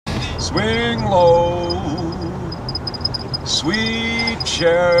Swing low, sweet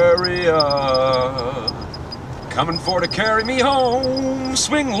chariot, coming for to carry me home.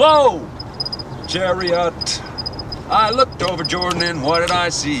 Swing low, chariot. I looked over Jordan and what did I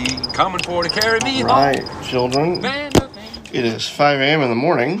see? Coming for to carry me home. Right, children. It is 5 a.m. in the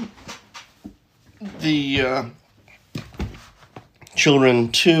morning. The children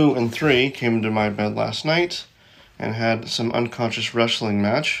 2 and 3 came to my bed last night and had some unconscious wrestling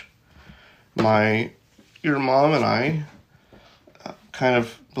match. Your mom and I kind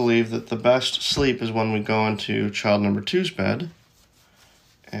of believe that the best sleep is when we go into child number 2's bed.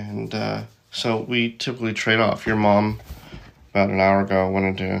 And so we typically trade off. Your mom, about an hour ago, went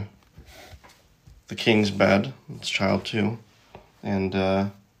into the king's bed. It's child 2.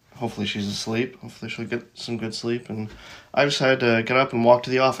 And hopefully she's asleep. Hopefully she'll get some good sleep. And I decided to get up and walk to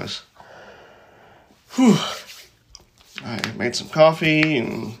the office. Whew. I made some coffee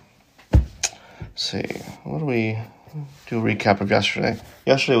and let's see. What do we do? A recap of yesterday.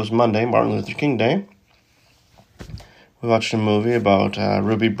 Yesterday was Monday, Martin Luther King Day. We watched a movie about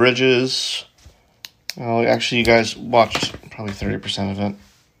Ruby Bridges. Well, actually, you guys watched probably 30% of it.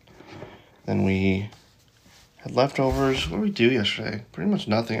 Then we had leftovers. What did we do yesterday? Pretty much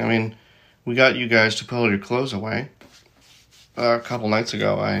nothing. I mean, we got you guys to put all your clothes away. A couple nights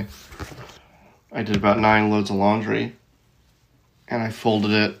ago, I did about 9 loads of laundry. And I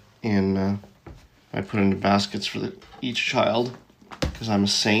folded it in, I put it into baskets for each child. Because I'm a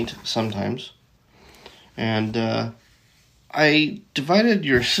saint sometimes. And I divided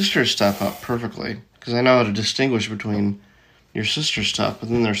your sister's stuff up perfectly. Because I know how to distinguish between your sister's stuff. But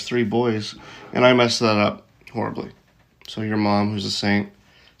then there's 3 boys. And I messed that up horribly. So your mom, who's a saint,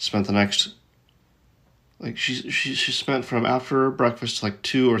 spent the next, she spent from after breakfast to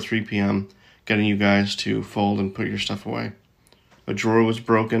 2 or 3 p.m. getting you guys to fold and put your stuff away. A drawer was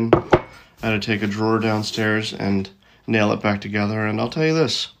broken. I had to take a drawer downstairs and nail it back together. And I'll tell you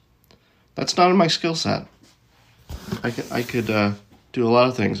this, that's not in my skill set. I could do a lot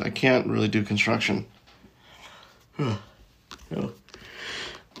of things. I can't really do construction. So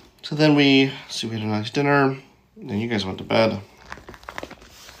then we had a nice dinner. Then you guys went to bed.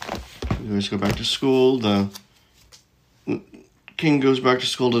 You guys go back to school. The King goes back to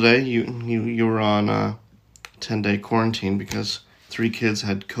school today. You were on a 10-day quarantine because 3 kids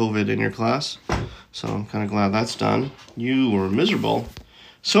had COVID in your class. So I'm kind of glad that's done. You were miserable.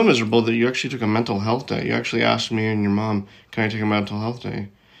 So miserable that you actually took a mental health day. You actually asked me and your mom, can I take a mental health day? And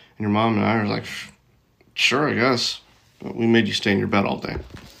your mom and I were like, sure, I guess. But we made you stay in your bed all day.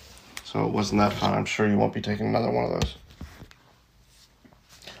 So it wasn't that fun. I'm sure you won't be taking another one of those.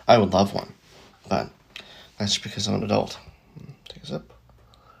 I would love one. But that's just because I'm an adult. Take a sip.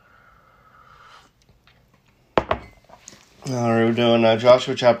 All right, we're doing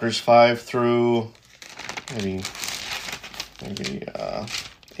Joshua chapters 5 through maybe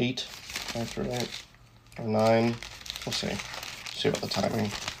 8, 5 through 8, or 9. We'll see. See about the timing.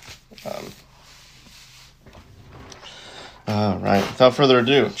 All right, without further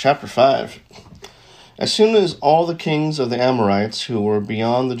ado, chapter 5. As soon as all the kings of the Amorites who were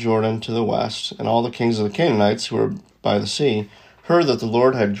beyond the Jordan to the west, and all the kings of the Canaanites who were by the sea, heard that the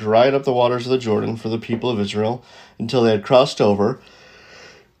Lord had dried up the waters of the Jordan for the people of Israel until they had crossed over,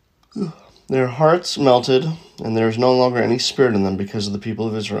 their hearts melted, and there was no longer any spirit in them because of the people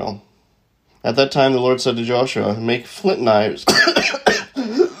of Israel. At that time the Lord said to Joshua, make flint knives.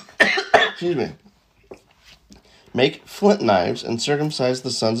 Excuse me. Make flint knives and circumcise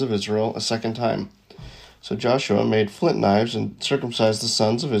the sons of Israel a second time. So Joshua made flint knives and circumcised the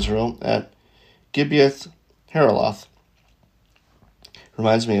sons of Israel at Gibeath Haraloth.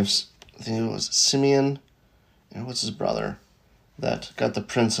 Reminds me of, I think it was Simeon, and what's his brother, that got the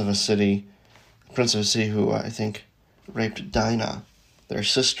prince of a city who I think raped Dinah, their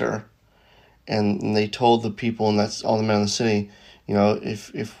sister, and they told the people, and that's all the men in the city,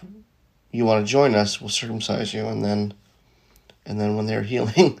 if you want to join us, we'll circumcise you, and then when they're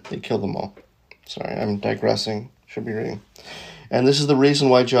healing, they kill them all. Sorry, I'm digressing. Should be reading. And this is the reason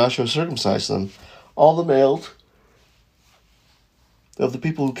why Joshua circumcised them. All the males of the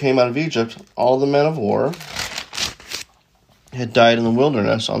people who came out of Egypt, all the men of war, had died in the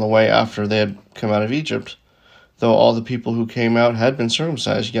wilderness on the way after they had come out of Egypt. Though all the people who came out had been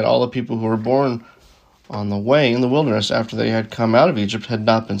circumcised, yet all the people who were born on the way in the wilderness after they had come out of Egypt had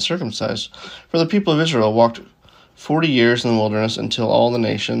not been circumcised. For the people of Israel walked 40 years in the wilderness until all the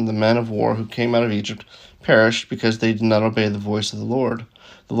nation, the men of war who came out of Egypt, perished because they did not obey the voice of the Lord.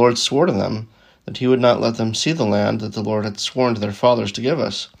 The Lord swore to them that he would not let them see the land that the Lord had sworn to their fathers to give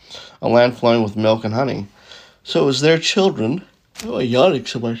us, a land flowing with milk and honey. So it was their children. Oh, I'm yawning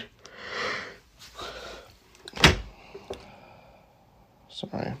so much.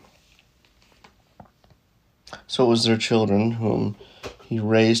 So it was their children whom he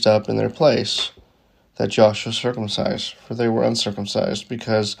raised up in their place that Joshua circumcised, for they were uncircumcised,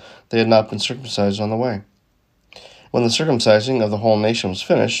 because they had not been circumcised on the way. When the circumcising of the whole nation was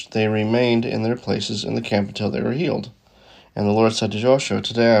finished, they remained in their places in the camp until they were healed. And the Lord said to Joshua,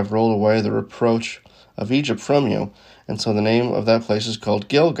 Today I have rolled away the reproach of Egypt from you. And so the name of that place is called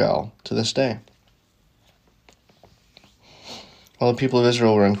Gilgal to this day. While the people of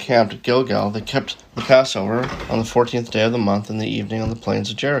Israel were encamped at Gilgal, they kept the Passover on the 14th day of the month in the evening on the plains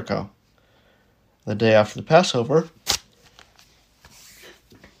of Jericho. The day after the Passover,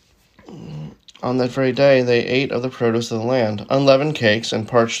 on that very day, they ate of the produce of the land, unleavened cakes and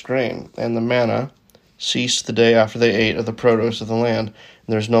parched grain, and the manna ceased the day after they ate of the produce of the land. And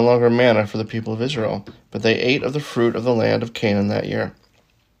there is no longer manna for the people of Israel, but they ate of the fruit of the land of Canaan that year.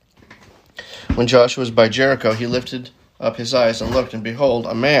 When Joshua was by Jericho, he lifted up his eyes and looked, and behold,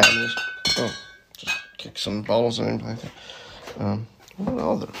 a man was... Oh, just kick some balls in him.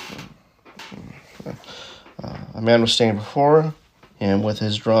 A man was standing before him with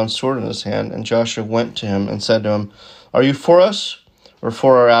his drawn sword in his hand, and Joshua went to him and said to him, Are you for us or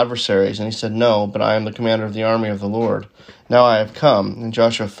for our adversaries? And he said, No, but I am the commander of the army of the Lord. Now I have come. And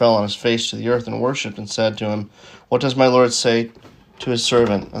Joshua fell on his face to the earth and worshipped, and said to him, What does my Lord say to his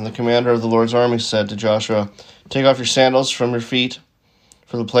servant? And the commander of the Lord's army said to Joshua, Take off your sandals from your feet,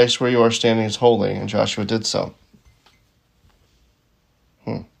 for the place where you are standing is holy. And Joshua did so.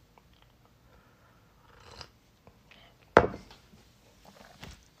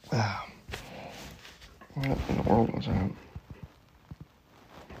 What in the world was that?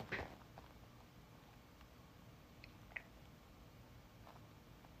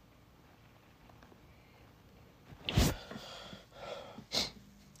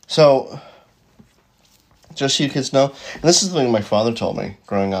 So, just so you kids know, and this is the thing my father told me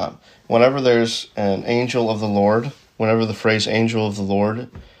growing up. Whenever there's an angel of the Lord, whenever the phrase angel of the Lord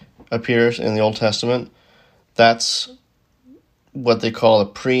appears in the Old Testament, that's what they call a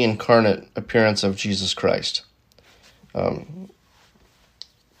pre-incarnate appearance of Jesus Christ. An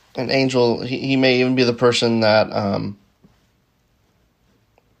angel, he may even be the person that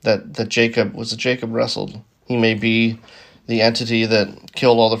that Jacob wrestled. He may be the entity that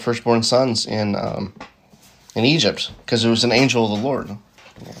killed all the firstborn sons in Egypt, because it was an angel of the Lord.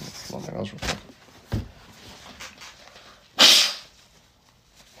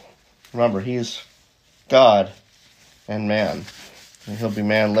 Remember, he's God and man. And he'll be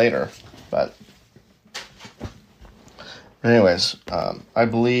man later. But anyways, I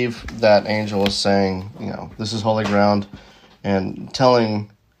believe that angel is saying, this is holy ground, and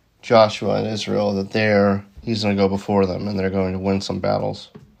telling Joshua and Israel that he's going to go before them, and they're going to win some battles.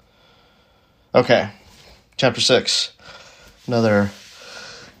 Okay, chapter 6. Another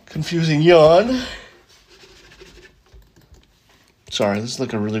confusing yawn. Sorry, this is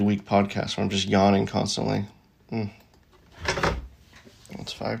like a really weak podcast where I'm just yawning constantly.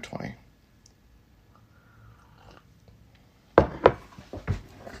 It's 5:20.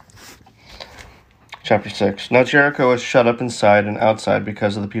 Chapter 6. Now Jericho was shut up inside and outside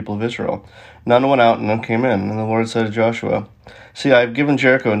because of the people of Israel. None went out and none came in. And the Lord said to Joshua, See, I have given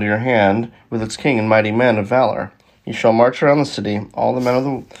Jericho into your hand with its king and mighty men of valor. You shall march around the city, all the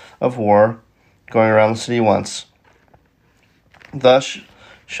men of war, going around the city once. Thus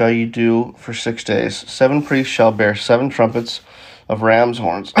shall you do for 6 days. 7 priests shall bear 7 trumpets of ram's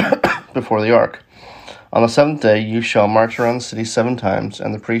horns before the ark. On the 7th day you shall march around the city 7 times,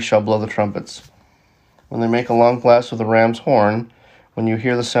 and the priests shall blow the trumpets. When they make a long blast with the ram's horn, when you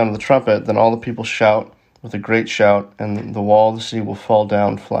hear the sound of the trumpet, then all the people shout with a great shout, and the wall of the city will fall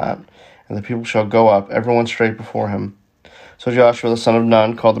down flat, and the people shall go up, everyone straight before him. So Joshua the son of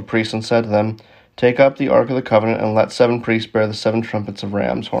Nun called the priests and said to them, Take up the ark of the covenant, and let 7 priests bear the 7 trumpets of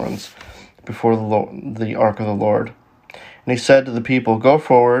ram's horns before the ark of the Lord. And he said to the people, Go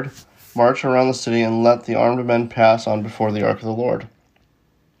forward, march around the city, and let the armed men pass on before the ark of the Lord.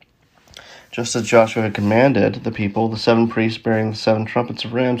 Just as Joshua had commanded the people, the 7 priests bearing the 7 trumpets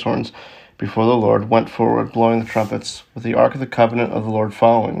of ram's horns before the Lord went forward, blowing the trumpets, with the ark of the covenant of the Lord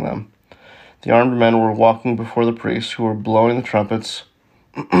following them. The armed men were walking before the priests, who were blowing the trumpets,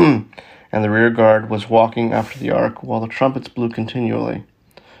 and the rear guard was walking after the ark, while the trumpets blew continually.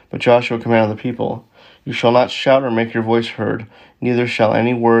 But Joshua commanded the people, You shall not shout or make your voice heard, neither shall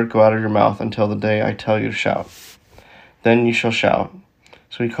any word go out of your mouth until the day I tell you to shout. Then you shall shout.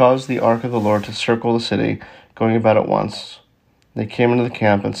 So he caused the ark of the Lord to circle the city, going about it once. They came into the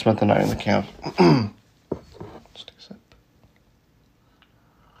camp and spent the night in the camp.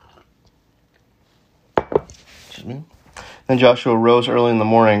 Excuse me. Then Joshua rose early in the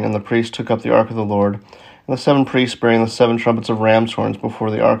morning, and the priests took up the ark of the Lord. And the 7 priests bearing the 7 trumpets of ram's horns before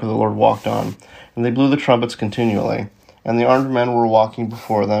the ark of the Lord walked on. And they blew the trumpets continually. And the armed men were walking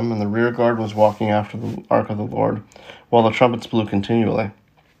before them, and the rear guard was walking after the ark of the Lord, while the trumpets blew continually.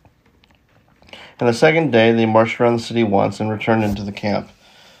 And the second day they marched around the city once, and returned into the camp.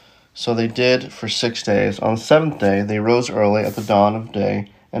 So they did for 6 days. On the 7th day they rose early at the dawn of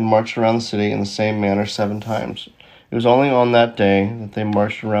day, and marched around the city in the same manner 7 times. It was only on that day that they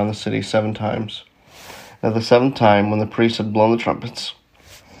marched around the city 7 times. And at the 7th time, when the priests had blown the trumpets,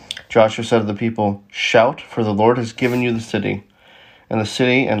 Joshua said to the people, "Shout, for the Lord has given you the city, and the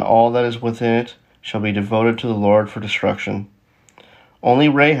city and all that is within it shall be devoted to the Lord for destruction. Only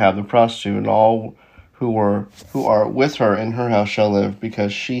Rahab the prostitute and all who are with her in her house shall live,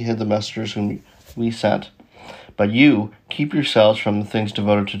 because she hid the messengers whom we sent. But you keep yourselves from the things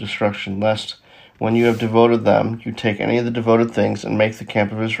devoted to destruction, lest when you have devoted them, you take any of the devoted things and make the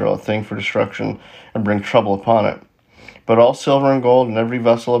camp of Israel a thing for destruction and bring trouble upon it. But all silver and gold and every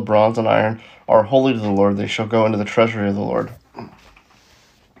vessel of bronze and iron are holy to the Lord. They shall go into the treasury of the Lord."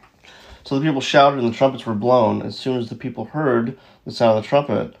 So the people shouted, and the trumpets were blown. As soon as the people heard the sound of the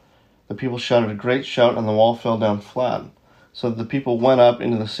trumpet, the people shouted a great shout, and the wall fell down flat. So that the people went up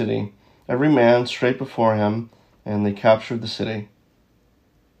into the city, every man straight before him, and they captured the city.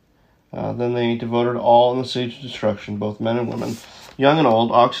 Then they devoted all in the city to destruction, both men and women, young and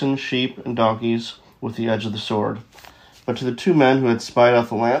old, oxen, sheep, and donkeys, with the edge of the sword. But to the 2 men who had spied out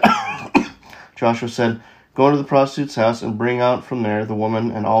the land, Joshua said, "Go into the prostitute's house and bring out from there the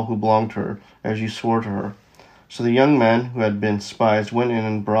woman and all who belong to her, as you swore to her." So the young men who had been spies went in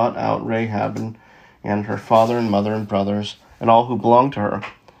and brought out Rahab and her father and mother and brothers and all who belonged to her.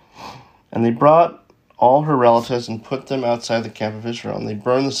 And they brought all her relatives and put them outside the camp of Israel. And they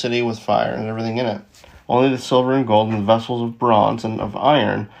burned the city with fire and everything in it. Only the silver and gold and the vessels of bronze and of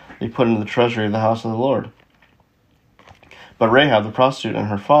iron they put into the treasury of the house of the Lord. But Rahab the prostitute and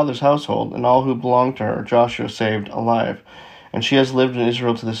her father's household and all who belonged to her Joshua saved alive. And she has lived in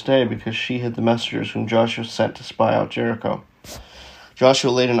Israel to this day, because she hid the messengers whom Joshua sent to spy out Jericho. Joshua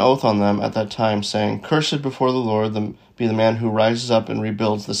laid an oath on them at that time, saying, "Cursed before the Lord be the man who rises up and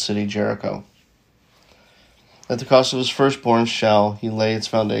rebuilds the city Jericho. At the cost of his firstborn shall he lay its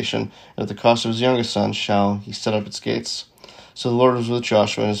foundation, and at the cost of his youngest son shall he set up its gates." So the Lord was with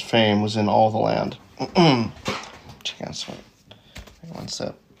Joshua, and his fame was in all the land. One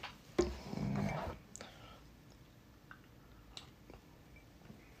step.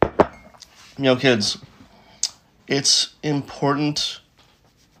 Kids, it's important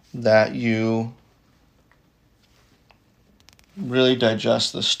that you really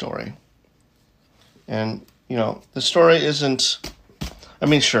digest this story. And, the story isn't,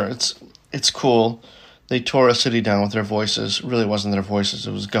 sure, it's cool. They tore a city down with their voices. It really wasn't their voices,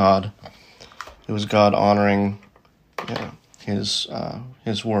 it was God. It was God honoring his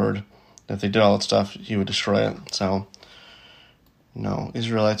word. If they did all that stuff, he would destroy it. So,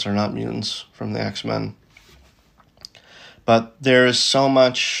 Israelites are not mutants from the X-Men. But there is so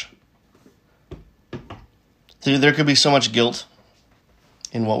much, there could be so much guilt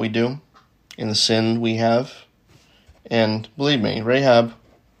in what we do, in the sin we have. And believe me, Rahab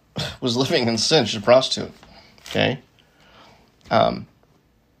was living in sin. She's a prostitute. Okay?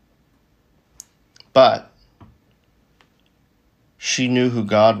 But she knew who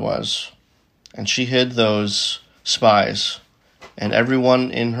God was, and she hid those spies, and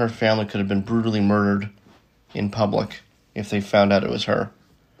everyone in her family could have been brutally murdered in public if they found out it was her.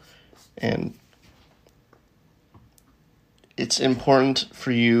 And it's important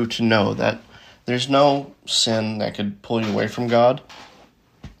for you to know that there's no sin that could pull you away from God.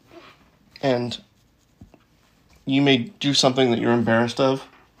 And you may do something that you're embarrassed of,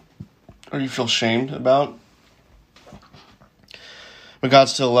 or you feel shamed about, but God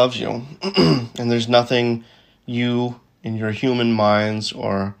still loves you. And there's nothing you, in your human minds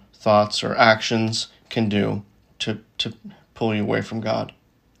or thoughts or actions, can do to pull you away from God.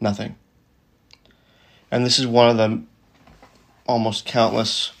 Nothing. And this is one of the almost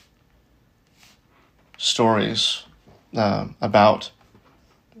countless stories about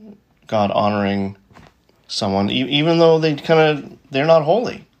God honoring someone, even though they're not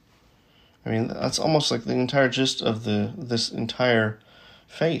holy. That's almost like the entire gist of this entire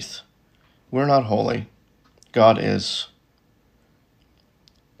faith. We're not holy. God is.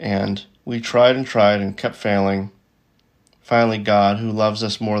 And we tried and kept failing. Finally, God, who loves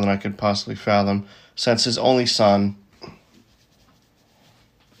us more than I could possibly fathom, sends his only Son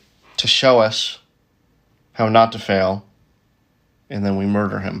to show us how not to fail, and then we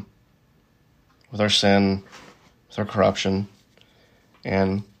murder him with our sin, with our corruption.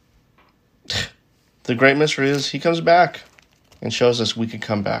 And the great mystery is he comes back and shows us we could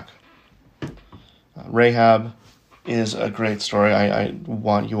come back. Rahab is a great story I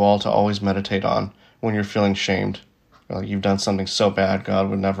want you all to always meditate on when you're feeling shamed. Like you've done something so bad, God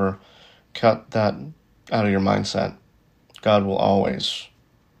would never cut that out of your mindset. God will always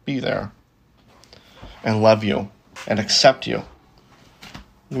be there and love you and accept you.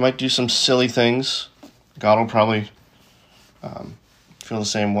 You might do some silly things. God will probably feel the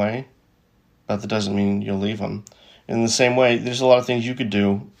same way, but that doesn't mean you'll leave him. In the same way, there's a lot of things you could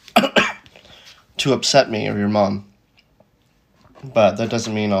do to upset me or your mom, but that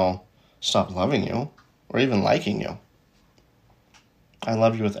doesn't mean I'll stop loving you or even liking you. I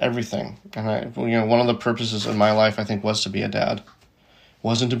love you with everything, and one of the purposes in my life I think was to be a dad,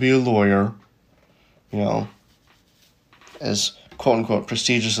 wasn't to be a lawyer. As quote unquote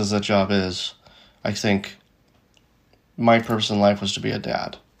prestigious as that job is, I think my purpose in life was to be a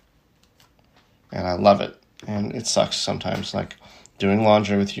dad. And I love it. And it sucks sometimes, like doing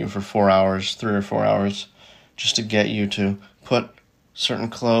laundry with you for 4 hours, 3 or 4 hours, just to get you to put certain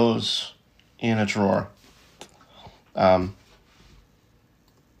clothes in a drawer.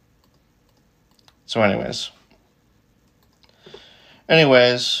 So anyways,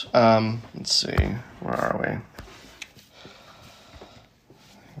 let's see, where are we?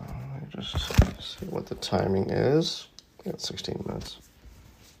 Let me just see what the timing is. We got 16 minutes.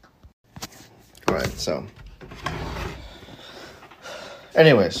 All right, so.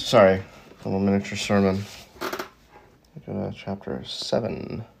 Anyways, sorry, a little miniature sermon. Go to chapter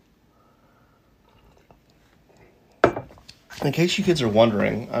 7. In case you kids are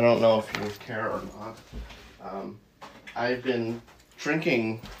wondering, I don't know if you care or not. I've been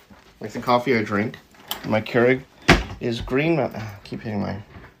drinking, like the coffee I drink. My Keurig is Green Mountain. I keep hitting my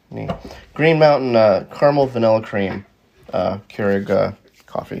knee. Green Mountain caramel vanilla cream Keurig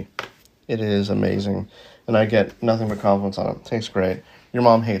coffee. It is amazing, and I get nothing but compliments on it. Tastes great. Your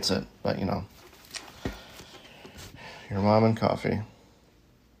mom hates it, but your mom and coffee.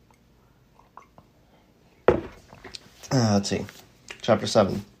 Let's see. Chapter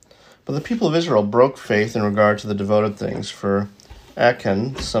 7. But the people of Israel broke faith in regard to the devoted things, for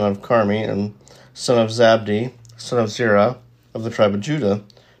Achan, son of Carmi, and son of Zabdi, son of Zerah, of the tribe of Judah,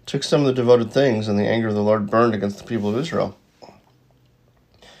 took some of the devoted things, and the anger of the Lord burned against the people of Israel.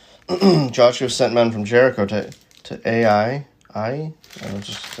 Joshua sent men from Jericho to Ai,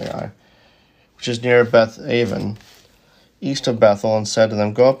 which is near Beth Aven, east of Bethel, and said to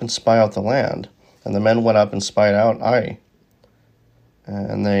them, "Go up and spy out the land." And the men went up and spied out Ai.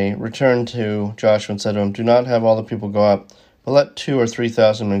 And they returned to Joshua and said to him, "Do not have all the people go up, but let 2,000 or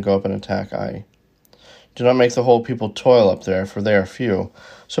 3,000 men go up and attack Ai. Do not make the whole people toil up there, for they are few."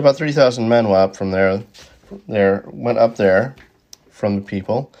 So about 3,000 men went up there from the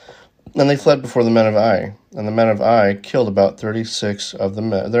people, and they fled before the men of Ai. And the men of Ai killed about 36 of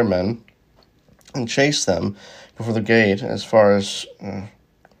their men, and chased them before the gate as far as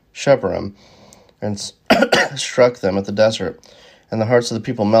Shebarim, and struck them at the desert. And the hearts of the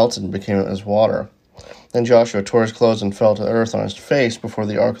people melted and became as water. Then Joshua tore his clothes and fell to earth on his face before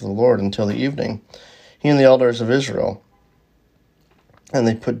the ark of the Lord until the evening, he and the elders of Israel. And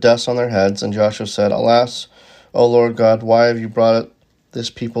they put dust on their heads, and Joshua said, "Alas, O Lord God, why have you brought this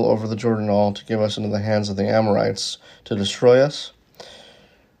people over the Jordan all to give us into the hands of the Amorites to destroy us?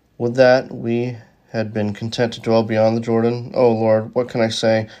 Would that we had been content to dwell beyond the Jordan. O Lord, what can I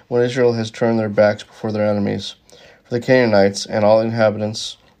say when Israel has turned their backs before their enemies? For the Canaanites and all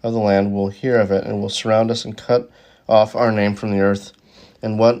inhabitants of the land will hear of it, and will surround us and cut off our name from the earth.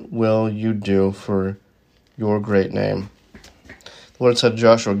 And what will you do for your great name?" The Lord said to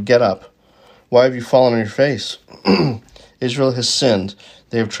Joshua, "Get up. Why have you fallen on your face? Israel has sinned.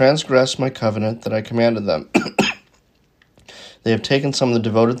 They have transgressed my covenant that I commanded them. They have taken some of the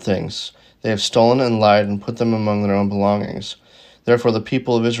devoted things. They have stolen and lied and put them among their own belongings. Therefore the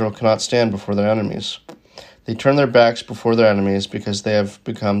people of Israel cannot stand before their enemies. They turn their backs before their enemies because they have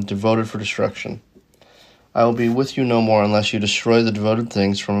become devoted for destruction. I will be with you no more unless you destroy the devoted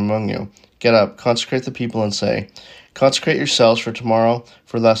things from among you. Get up, consecrate the people, and say, 'Consecrate yourselves for tomorrow,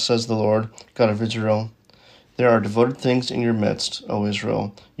 for thus says the Lord, God of Israel. There are devoted things in your midst, O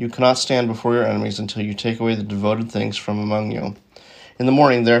Israel. You cannot stand before your enemies until you take away the devoted things from among you. In the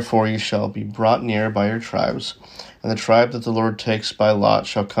morning, therefore, you shall be brought near by your tribes, and the tribe that the Lord takes by lot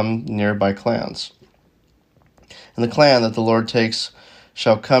shall come near by clans. And the clan that the Lord takes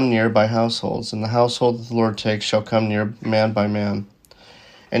shall come near by households, and the household that the Lord takes shall come near man by man.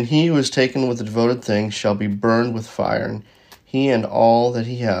 And he who is taken with the devoted things shall be burned with fire, and he and all that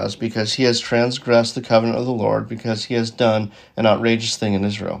he has, because he has transgressed the covenant of the Lord, because he has done an outrageous thing in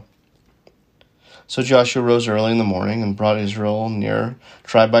Israel. So Joshua rose early in the morning and brought Israel near,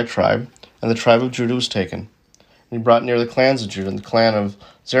 tribe by tribe, and the tribe of Judah was taken. And he brought near the clans of Judah, and the clan of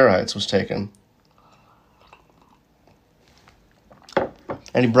Zerahites was taken.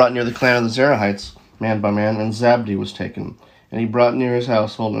 And he brought near the clan of the Zerahites, man by man, and Zabdi was taken. And he brought near his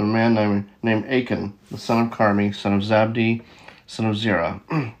household a man named Achan, the son of Carmi, son of Zabdi, son of Zerah,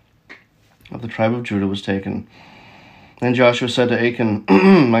 of the tribe of Judah was taken. Then Joshua said to Achan,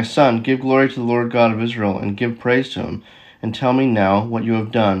 My son, give glory to the Lord God of Israel, and give praise to him, and tell me now what you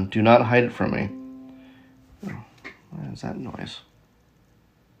have done. Do not hide it from me. What is that noise?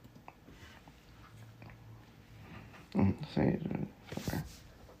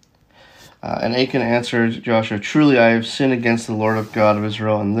 And Achan answered Joshua, Truly I have sinned against the Lord God of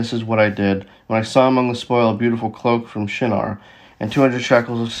Israel, and this is what I did. When I saw among the spoil a beautiful cloak from Shinar, and 200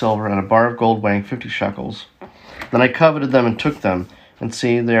 shekels of silver, and a bar of gold weighing 50 shekels. Then I coveted them and took them, and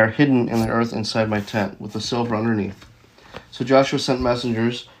see, they are hidden in the earth inside my tent, with the silver underneath. So Joshua sent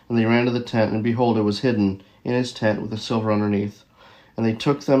messengers, and they ran to the tent, and behold, it was hidden in his tent with the silver underneath. And they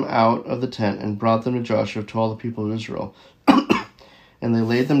took them out of the tent, and brought them to Joshua to all the people of Israel. And they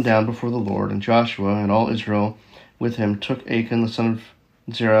laid them down before the Lord, and Joshua and all Israel with him took Achan the son of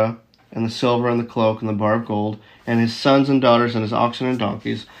Zerah, and the silver and the cloak and the bar of gold, and his sons and daughters, and his oxen and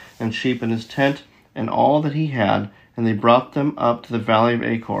donkeys, and sheep, and his tent, and all that he had, and they brought them up to the valley of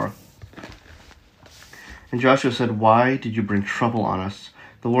Achor. And Joshua said, Why did you bring trouble on us?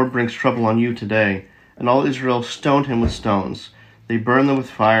 The Lord brings trouble on you today. And all Israel stoned him with stones. They burned them with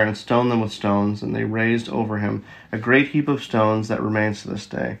fire and stoned them with stones, and they raised over him a great heap of stones that remains to this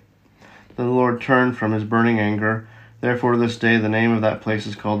day. Then the Lord turned from his burning anger. Therefore this day the name of that place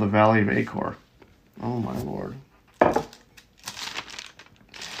is called the Valley of Achor. Oh my Lord.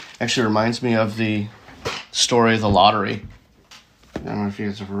 Actually reminds me of the story of the lottery. I don't know if you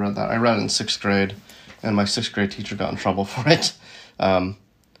guys ever read that. I read it in 6th grade, and my 6th grade teacher got in trouble for it. The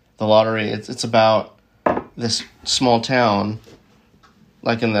lottery, it's about this small town,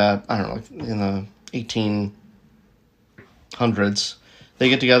 like in the, I don't know, like in the 1800s. They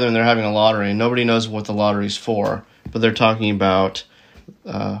get together and they're having a lottery, and nobody knows what the lottery's for, but they're talking about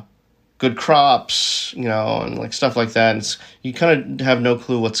good crops, you know, and like stuff like that. And you kind of have no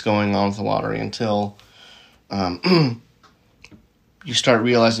clue what's going on with the lottery until you start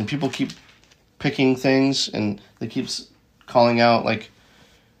realizing people keep picking things, and they keep calling out, like,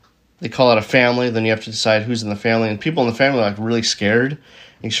 they call out a family, then you have to decide who's in the family, and people in the family are like really scared, and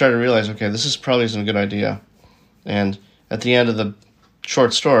you start to realize, okay, this is probably isn't a good idea. And at the end of the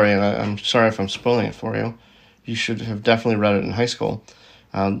short story, and I'm sorry if I'm spoiling it for you, you should have definitely read it in high school.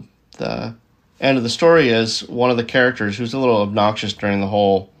 The end of the story is one of the characters, who's a little obnoxious during the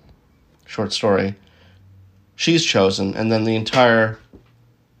whole short story, she's chosen, and then the entire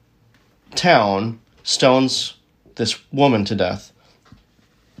town stones this woman to death.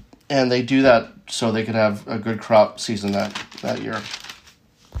 And they do that so they could have a good crop season that year.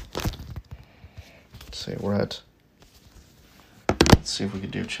 Let's see, let's see if we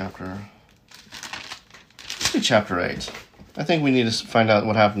could do chapter 8. I think we need to find out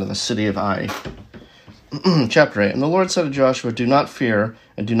what happened to the city of Ai. Chapter 8. And the Lord said to Joshua, Do not fear,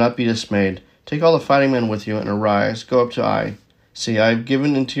 and do not be dismayed. Take all the fighting men with you, and arise, go up to Ai. See, I have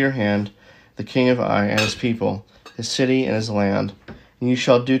given into your hand the king of Ai and his people, his city and his land. And you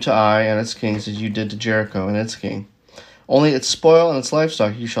shall do to Ai and its kings as you did to Jericho and its king. Only its spoil and its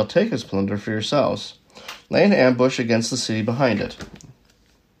livestock you shall take as plunder for yourselves. Lay an ambush against the city behind it.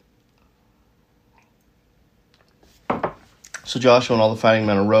 So Joshua and all the fighting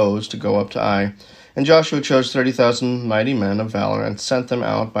men arose to go up to Ai. And Joshua chose 30,000 mighty men of valor and sent them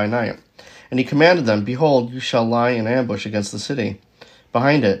out by night. And he commanded them, Behold, you shall lie in ambush against the city.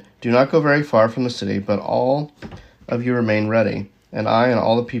 Behind it, do not go very far from the city, but all of you remain ready. And I and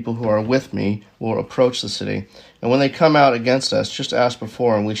all the people who are with me will approach the city. And when they come out against us, just ask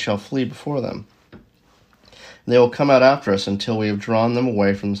before, and we shall flee before them. They will come out after us until we have drawn them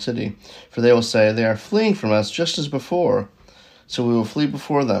away from the city. For they will say, They are fleeing from us just as before. So we will flee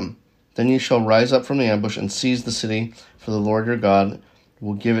before them. Then you shall rise up from the ambush and seize the city, for the Lord your God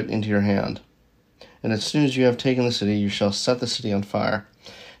will give it into your hand. And as soon as you have taken the city, you shall set the city on fire.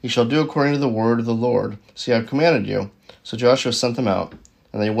 You shall do according to the word of the Lord. See, I have commanded you. So Joshua sent them out,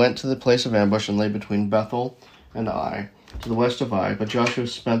 and they went to the place of ambush and lay between Bethel and Ai, to the west of Ai. But Joshua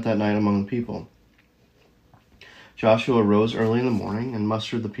spent that night among the people. Joshua arose early in the morning and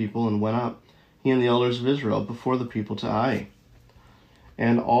mustered the people and went up, he and the elders of Israel, before the people to Ai.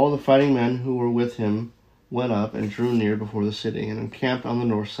 And all the fighting men who were with him went up and drew near before the city, and encamped on the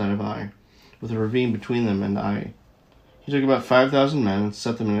north side of Ai, with a ravine between them and Ai. He took about 5,000 men and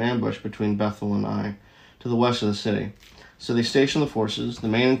set them in an ambush between Bethel and Ai, to the west of the city. So they stationed the forces, the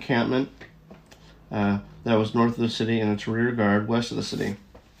main encampment that was north of the city, and its rear guard west of the city.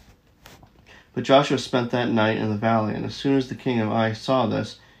 But Joshua spent that night in the valley, and as soon as the king of Ai saw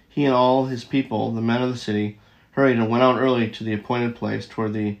this, he and all his people, the men of the city, hurried and went out early to the appointed place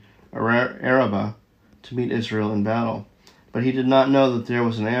toward the Arabah to meet Israel in battle. But he did not know that there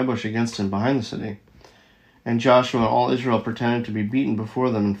was an ambush against him behind the city. And Joshua and all Israel pretended to be beaten before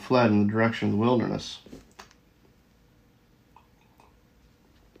them and fled in the direction of the wilderness.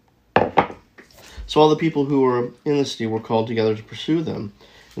 So all the people who were in the city were called together to pursue them.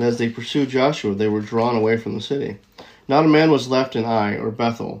 And as they pursued Joshua, they were drawn away from the city. Not a man was left in Ai or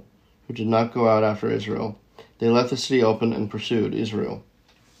Bethel who did not go out after Israel. They left the city open and pursued Israel.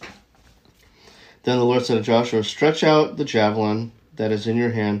 Then the Lord said to Joshua, "Stretch out the javelin that is in your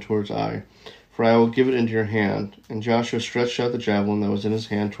hand towards Ai, for I will give it into your hand." And Joshua stretched out the javelin that was in his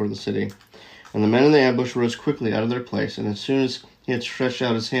hand toward the city. And the men in the ambush rose quickly out of their place, and as soon as he had stretched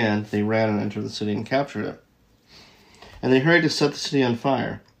out his hand, they ran and entered the city and captured it. And they hurried to set the city on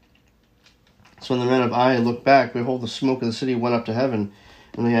fire. So when the men of Ai looked back, behold, the smoke of the city went up to heaven,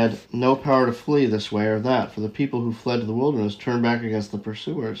 and they had no power to flee this way or that, for the people who fled to the wilderness turned back against the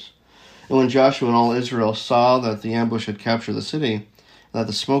pursuers. And when Joshua and all Israel saw that the ambush had captured the city, and that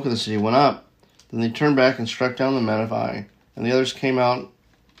the smoke of the city went up, then they turned back and struck down the men of Ai. And the others came out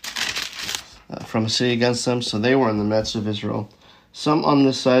from the city against them, so they were in the midst of Israel, some on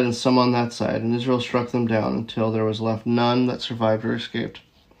this side and some on that side, and Israel struck them down until there was left none that survived or escaped.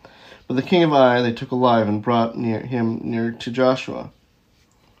 But the king of Ai they took alive and brought him near to Joshua.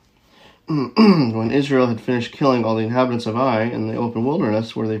 When Israel had finished killing all the inhabitants of Ai in the open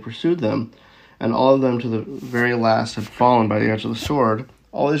wilderness where they pursued them, and all of them to the very last had fallen by the edge of the sword,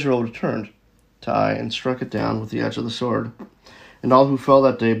 all Israel returned to Ai and struck it down with the edge of the sword. And all who fell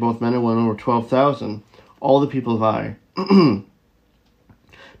that day, both men and women, were 12,000, all the people of Ai.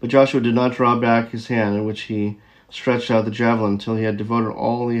 But Joshua did not draw back his hand in which he stretched out the javelin until he had devoted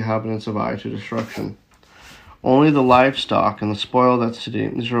all the inhabitants of Ai to destruction. Only the livestock and the spoil of that city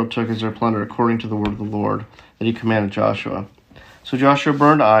Israel took as their plunder, according to the word of the Lord that he commanded Joshua. So Joshua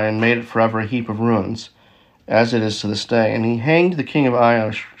burned Ai and made it forever a heap of ruins, as it is to this day. And he hanged the king of Ai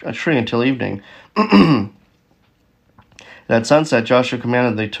on a tree until evening. At sunset, Joshua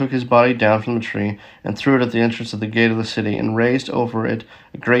commanded they took his body down from the tree and threw it at the entrance of the gate of the city and raised over it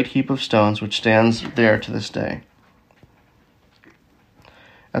a great heap of stones which stands there to this day.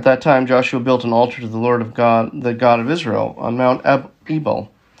 At that time, Joshua built an altar to the Lord of God, the God of Israel, on Mount Ebal,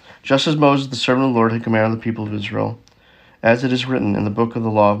 just as Moses, the servant of the Lord, had commanded the people of Israel, as it is written in the book of the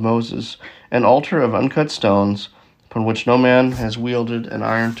law of Moses, an altar of uncut stones, upon which no man has wielded an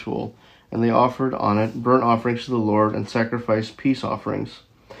iron tool. And they offered on it burnt offerings to the Lord and sacrificed peace offerings.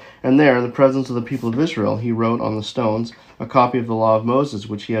 And there, in the presence of the people of Israel, he wrote on the stones a copy of the law of Moses,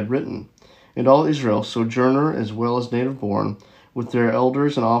 which he had written. And all Israel, sojourner as well as native-born, with their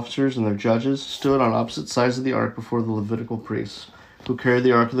elders and officers and their judges, stood on opposite sides of the ark before the Levitical priests, who carried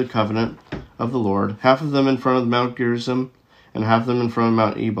the ark of the covenant of the Lord, half of them in front of Mount Gerizim, and half of them in front of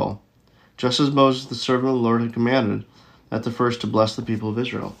Mount Ebal, just as Moses, the servant of the Lord, had commanded at the first to bless the people of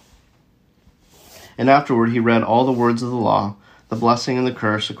Israel. And afterward he read all the words of the law, the blessing and the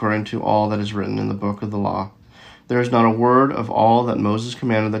curse, according to all that is written in the book of the law. There is not a word of all that Moses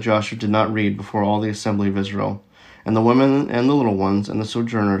commanded that Joshua did not read before all the assembly of Israel, and the women and the little ones and the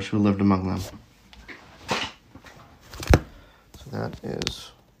sojourners who lived among them. So that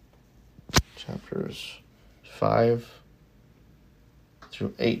is chapters 5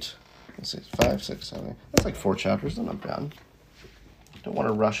 through 8. Let's see, 5, 6, 7. That's like 4 chapters. They're not bad. Don't want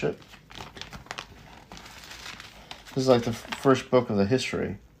to rush it. This is like the first book of the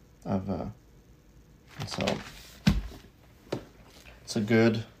history of, and so it's a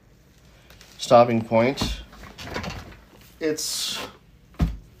good stopping point. It's,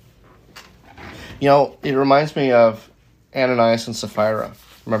 it reminds me of Ananias and Sapphira.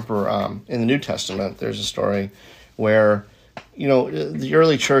 Remember, in the New Testament, there's a story where, the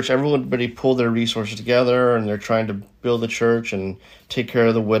early church, everybody pulled their resources together, and they're trying to build the church and take care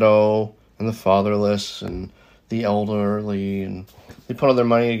of the widow and the fatherless and the elderly, and they put all their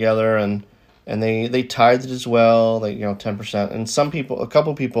money together, and they tithed as well, 10%. And a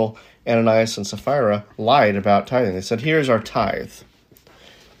couple people, Ananias and Sapphira, lied about tithing. They said, "Here's our tithe."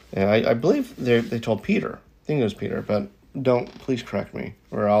 And I believe they told Peter. I think it was Peter, but please correct me,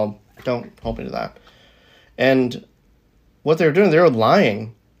 or don't hold me to that. And what they were doing, they were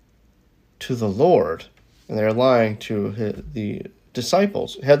lying to the Lord. And they're lying to the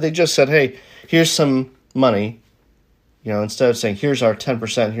disciples. Had they just said, hey, here's some money, instead of saying, here's our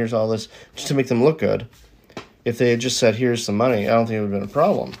 10%, here's all this, just to make them look good, if they had just said, here's some money, I don't think it would have been a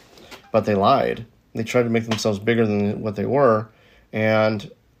problem. But they lied. They tried to make themselves bigger than what they were.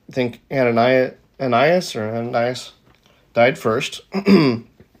 And I think Ananias died first. And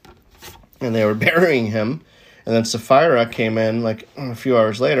they were burying him. And then Sapphira came in like a few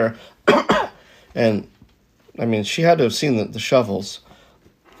hours later. And, she had to have seen the shovels.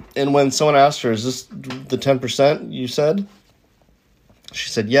 And when someone asked her, is this the 10% you said? She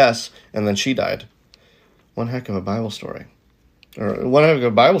said yes, and then she died. One heck of a Bible story. Or one heck of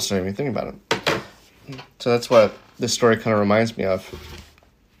a Bible story when you think about it. So that's what this story kind of reminds me of.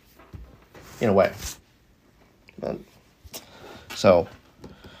 In a way. So,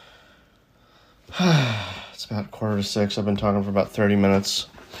 it's about 5:45. I've been talking for about 30 minutes.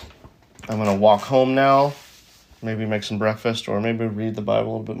 I'm going to walk home now. Maybe make some breakfast, or maybe read the Bible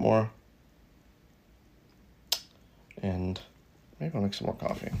a little bit more. And maybe I'll make some more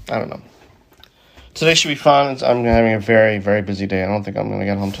coffee. I don't know. Today should be fun. I'm having a very, very busy day. I don't think I'm going to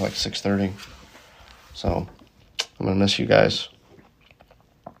get home till like 6:30. So, I'm going to miss you guys.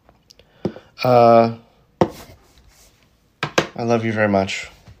 I love you very much.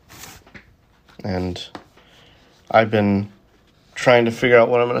 And I've been trying to figure out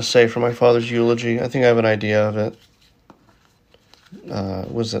what I'm going to say for my father's eulogy. I think I have an idea of it.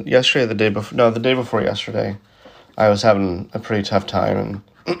 Was it yesterday or the day before? No, the day before yesterday. I was having a pretty tough time, and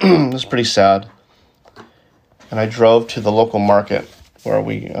it was pretty sad. And I drove to the local market where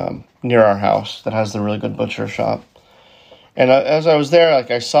we, near our house, that has the really good butcher shop. And as I was there,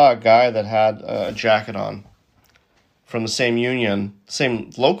 I saw a guy that had a jacket on from the same union, same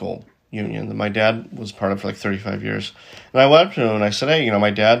local union that my dad was part of for 35 years. And I went up to him and I said, hey,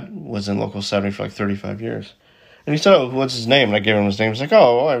 my dad was in Local 70 for 35 years. And he said, oh, what's his name? And I gave him his name. He's like,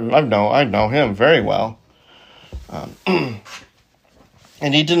 oh, I know him very well. And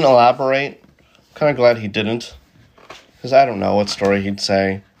he didn't elaborate. I'm kind of glad he didn't, because I don't know what story he'd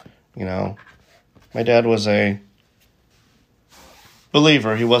say. My dad was a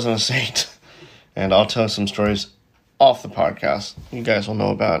believer. He wasn't a saint. And I'll tell some stories off the podcast you guys will know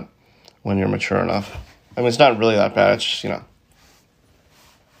about when you're mature enough. It's not really that bad. It's just,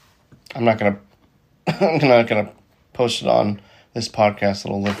 I'm not gonna post it on this podcast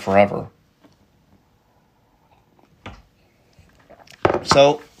that'll live forever.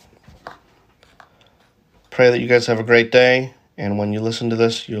 So, pray that you guys have a great day, and when you listen to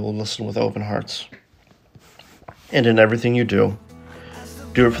this, you'll listen with open hearts. And in everything you do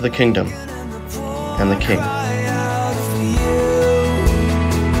it for the kingdom and the King.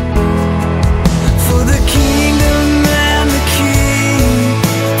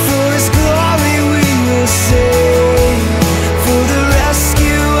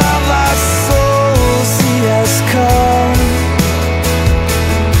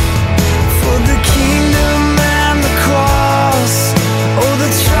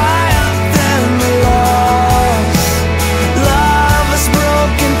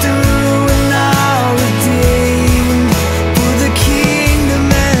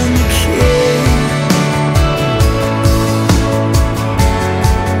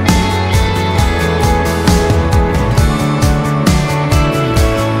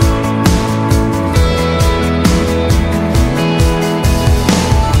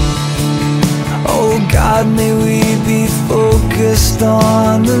 May we be focused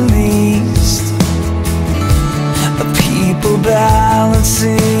on the least, a people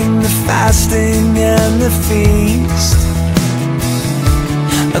balancing the fasting and the feast,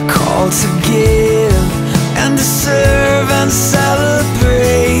 a call to give and to serve and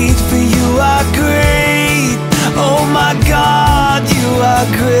celebrate, for you are great, oh my God, you are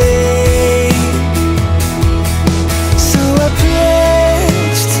great. So I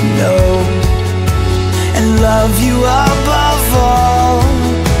pledge to know and love you all.